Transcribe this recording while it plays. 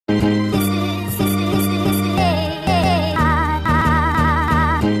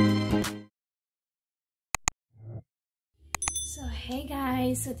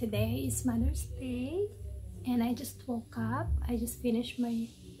guys, so today is Mother's Day and I just woke up. I just finished my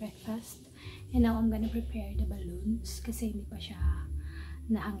breakfast and now I'm gonna prepare the balloons kasi hindi pa siya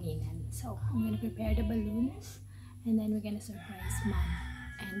nahanginan. So I'm gonna prepare the balloons and then we're gonna surprise mom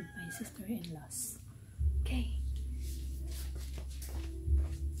and my sister-in-laws. Okay.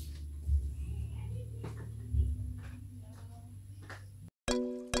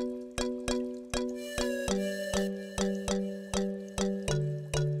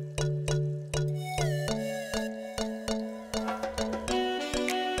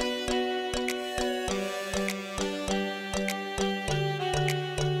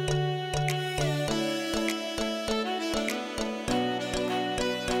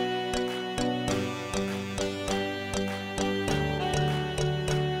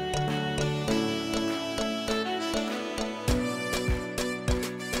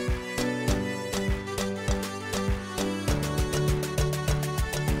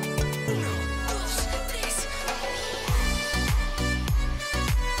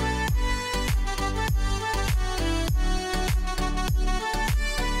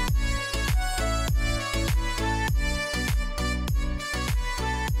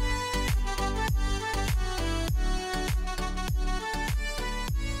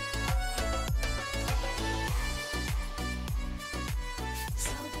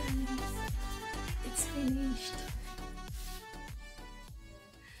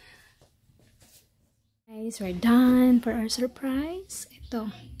 Guys, we're done for our surprise.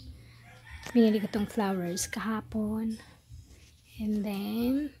 Ito, binili ko tong flowers kahapon. And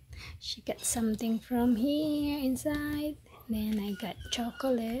then, she got something from here inside. Then I got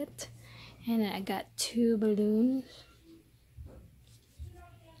chocolate. And I got two balloons.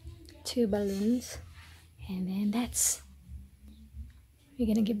 And then that's, we're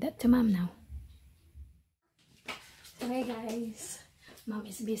gonna give that to mom now. So hey guys, mom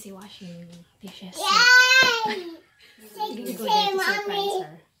is busy washing dishes. Yay! Sexy mommy.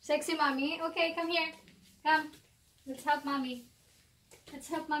 Sexy mommy. Okay, come here. Come. Let's help mommy. Let's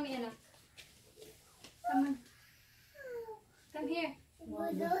help mommy, anak. Come on. Come here.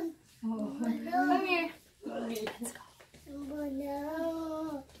 Balloon. Oh. Come here. Let's go.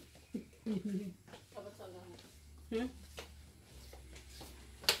 Balloon. Balloon.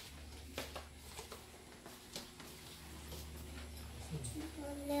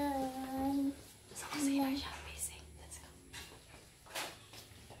 So, see her siya busy. Let's go.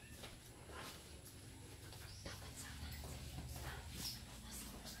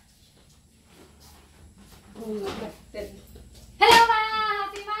 Hello, Ma!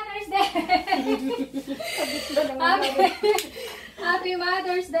 Happy Mother's Day! Happy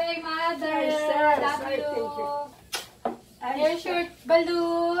Mother's Day, Mother! Love you! Here's your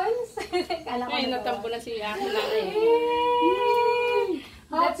balloons! Ay, natampo na si Aki nanay.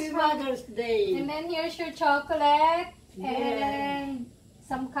 Happy Mother's Day. And then here's your chocolate and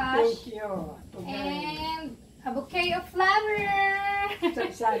some cash. Thank you. And a bouquet of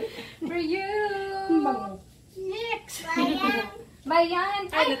flowers for you. Next. Bayan.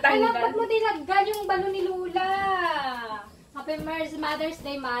 Ay, alam, ba't mo dilaggan yung balon ni Lula? Happy Mother's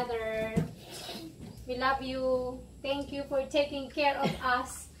Day, Mother. We love you. Thank you for taking care of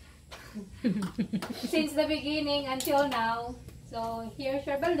us since the beginning until now. So, here's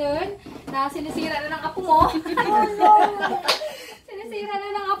your balloon na sinisira na ng apo mo. Sinisira na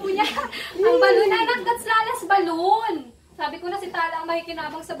ng apo niya. Ang balloon, anak, that's Lala's balloon. Sabi ko na si Tala ang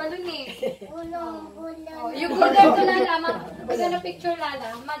makikinabang sa balloon eh. Oh, you go there to Lala. We're gonna picture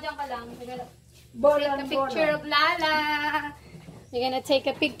Lala. Madyan ka lang. We're gonna take a picture of Lala. We're gonna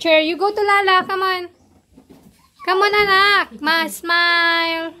take a picture. You go to Lala. Come on. Come on, anak.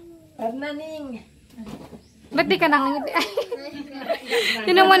 Smile. Naning. Ba't di ka nangangiti?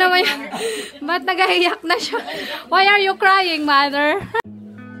 Tinan mo naman yun. Ba't nagahiyak na siya? Why are you crying, Mother?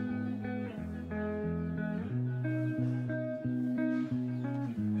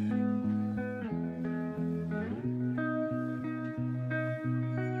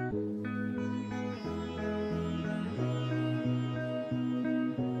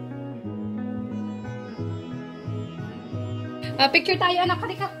 Picture tayo, anak.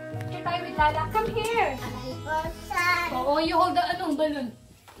 Halika. Picture tayo with Lala. Come here. Oo, you hold the balloon.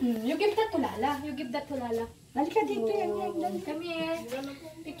 You give that to Lala. You give that to Lala. Halika dito yan. Come here.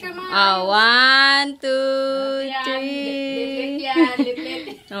 Picture mo. 1, 2, 3. Lipit yan.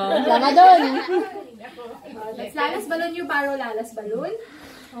 Lipit. Oh, sama doon. That's Lala's balloon. You borrow Lala's balloon.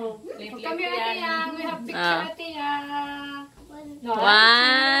 Oh. Come here, Ate Yang. We have picture, Ate Yang.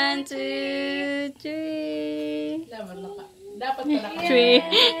 1, 2, 3. Dapat pala. 3.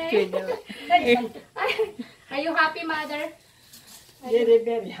 Are you happy, Mother? Very,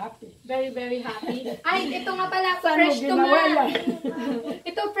 very happy. Very, very happy. Ay, ito nga pala, Saan mo fresh to ginawa ma. yan?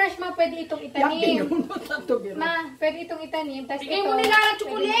 Ito fresh ma, pwede itong Yung itanim. pinunot na to, biro. Ma, pwede itong itanim. Tapos Bigay ito, mo nila ang pwede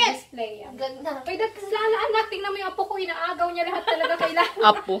chocolate. i-display yan. Ay, that's lala, anak. Tingnan mo yung apo ko. Inaagaw niya lahat talaga kailangan.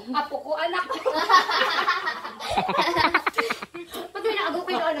 Apo. Apo ko, anak ko. Pag may naagaw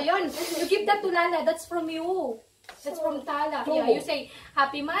kayo, ano yun? You give that to Lala. That's from you. That's from Tala. Yeah, you say,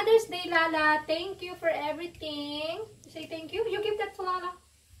 Happy Mother's Day, Lala. Thank you for everything. You say thank you. You give that to Lala.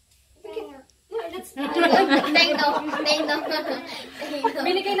 Okay. Yeah, that's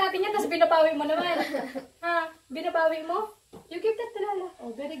binigay natin yan, tapos binabawi mo naman. Ha? Binabawi mo? You give that to Lala.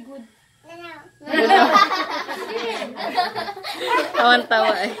 Oh, very good.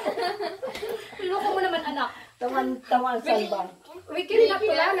 Tawan-tawa eh. Loko mo naman, anak. Tawan-tawan salbang. We give that to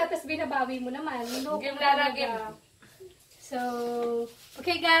Lala, tapos binabawi mo naman. Loko Give mo Lala, talaga. give. So,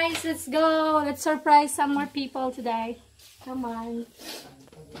 okay guys, let's go. Let's surprise some more people today. Come on.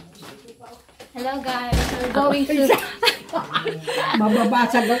 Hello guys, we're going to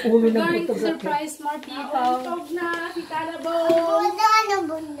Mababasag ang ulo ng going to photography. surprise more people. Tog na, si Talabo. Ay,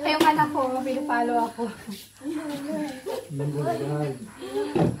 yung anak ko, pinapalo ako.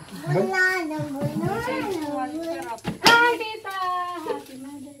 Hi, Tita! Happy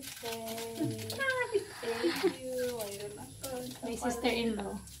Mother's Day. Thank you. My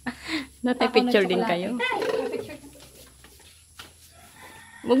sister-in-law. Natay picture din kayo. May picture.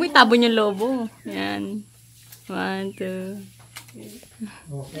 Huwag mo itabon yung lobo. Yan. 1, 2.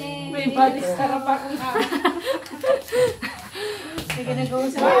 May Balik sarap akong We're gonna go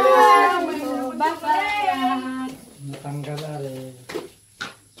sa bye-bye. Natanggal ari.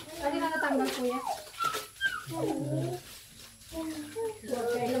 Pwede na natanggal, kuya.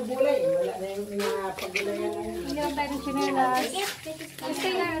 Kaya bulay, wala na yung pinapagulayan na yun. Hindi lang tayo ng chinelas.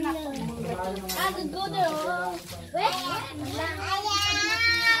 Stay na, anak.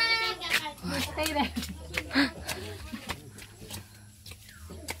 Stay na.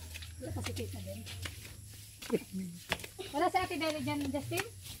 Kasi tita din. Wala si Ate Deli dyan, Justin?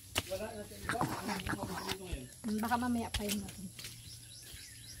 Baka mamaya pa yun natin.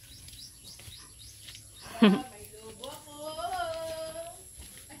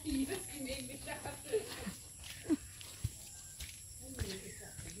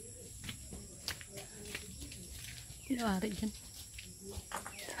 Pinawari dyan.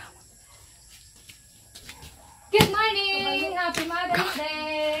 Good morning! Happy Mother's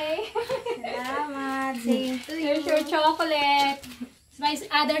Day! Salamat. Same to you. Here's your chocolate. It's my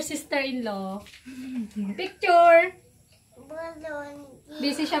other sister-in-law. Picture!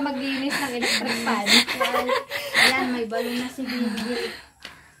 Busy siya maglinis ng electric fan. Ayan, may balon na si Bibi.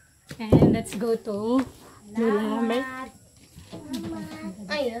 And let's go to Salamat.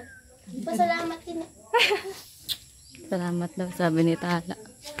 Ay, pasalamat din. Salamat daw, sabi ni Tala.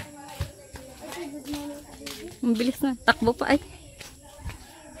 Ang bilis na. Takbo pa ay.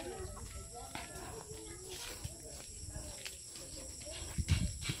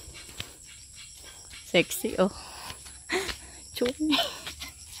 Sexy oh. Chum.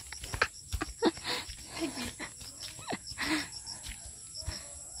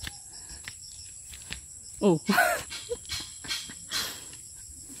 Oh.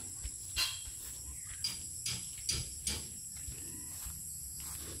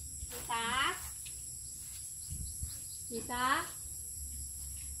 Tita?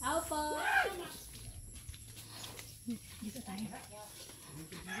 Opo. Dito tayo.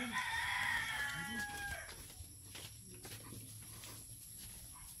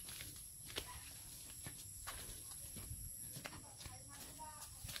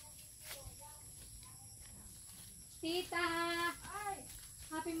 Tita!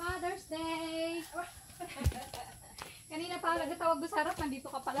 Happy Mother's Day! Kanina pa nagtatawag doon sa harap, nandito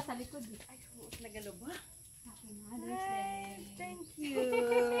ka pala sa likod. Ay, Nagalo ba? Happy Mother's Day! Thank you.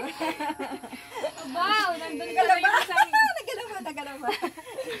 Wow! Nandun ka lang yung isang... Nagalama.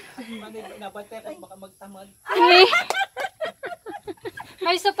 Nabater at baka magtamad.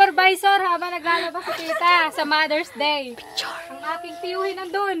 May supervisor habang naglalabas si tita sa Mother's Day. Ang aking tiyuhin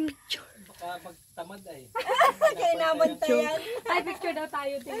nandun. Baka magtamad ay. Kaya nabantayan. Ay, picture daw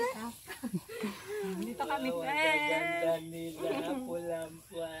tayo tita. Dito kami. Ganda nila,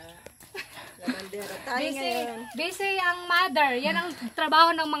 pulampa. Lamandera tayo Busy, ngayon. busy ang mother. Yan ang trabaho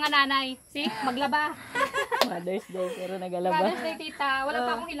ng mga nanay. See? Maglaba. Mother's Day pero nagalaba. Mother's Day tita. Wala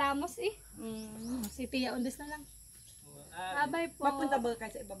pa akong hilamos eh. Si Tia Undes na lang. Abay po. Mapunta ba kayo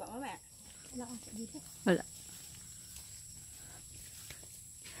sa ibaba mamaya? Wala akong sa dito. Wala.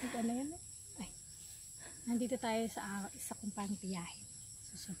 Ito na yan eh. Ay. Nandito tayo sa isa kong pangtiyahin.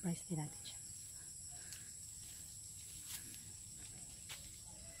 So, surprise din natin siya.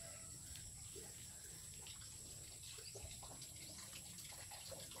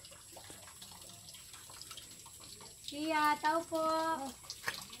 Tia, tao po.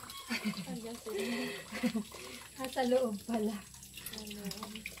 Nasa loob pala.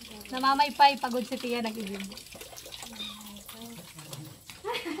 Namamaypay, pagod si Tia, nag-ibig.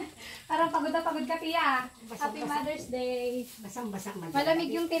 Parang pagod na pagod ka, Tia. Happy Mother's Day. Basang-basang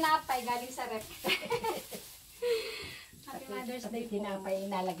Malamig yung tinapay, galing sa rep. Happy Mother's Day po. Tinapay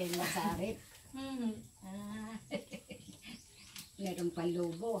inalagay mo sa rep. Ah, Meron pang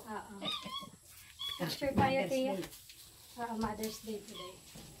lobo. oo. Picture tayo, Tia. Mother's Day today.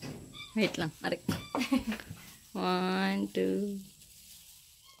 Wait lang. Arik. 1, 2.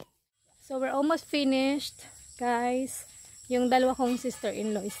 So, we're almost finished, guys. Yung dalawa kong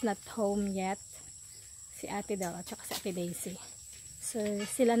sister-in-law is not home yet. Si ate daw at saka si ate Daisy. So,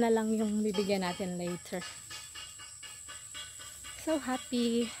 sila na lang yung bibigyan natin later. So,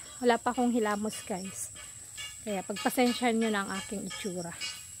 happy. Wala pa akong hilamos, guys. Kaya, pagpasensyahan nyo na ang aking itsura.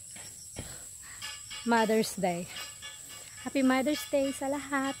 Mother's Day. Happy Mother's Day sa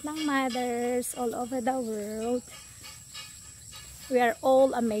lahat ng mothers all over the world. We are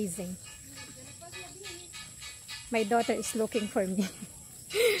all amazing. My daughter is looking for me.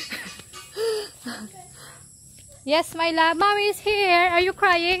 Yes, my love. Mommy is here. Are you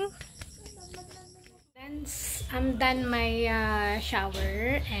crying? I'm done my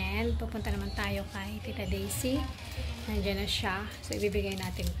shower and pupunta naman tayo kay Tita Daisy. Nandiyan na siya. So, ibibigay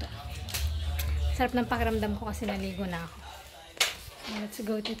natin to. Sarap ng pakiramdam ko kasi naligo na ako. So, let's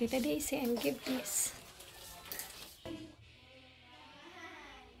go to Tita Daisy and give this.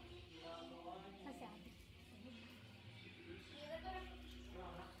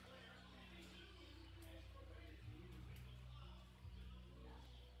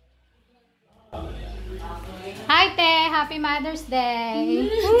 Hi, Te! Happy Mother's Day!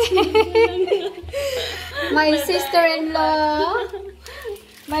 My sister-in-law!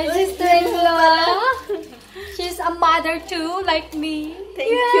 My sister-in-law! She's a mother too, like me. Thank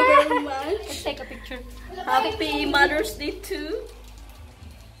you very much. Let's take a picture. Happy Mother's Day too.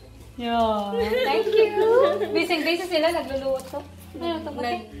 Yeah. Thank you! Busy-busy sila, nagluluto. Ano ito ba?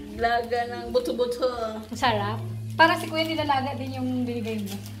 Naglaga ng buto-buto. Masarap. Parang si Kuya nilalaga din yung binigay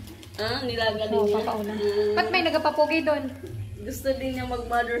mo. Ah, nilaga din Oo, niya. papaulam. Ba't may nagapapogi doon? Gusto din niya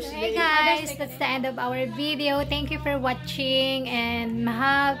mag-Mother's Hey Day. guys, that's the end of our video. Thank you for watching and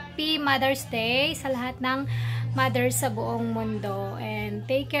happy Mother's Day sa lahat ng mothers sa buong mundo. And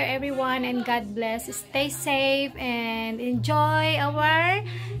take care everyone and God bless. Stay safe and enjoy our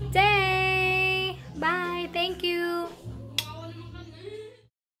day. Bye. Thank you.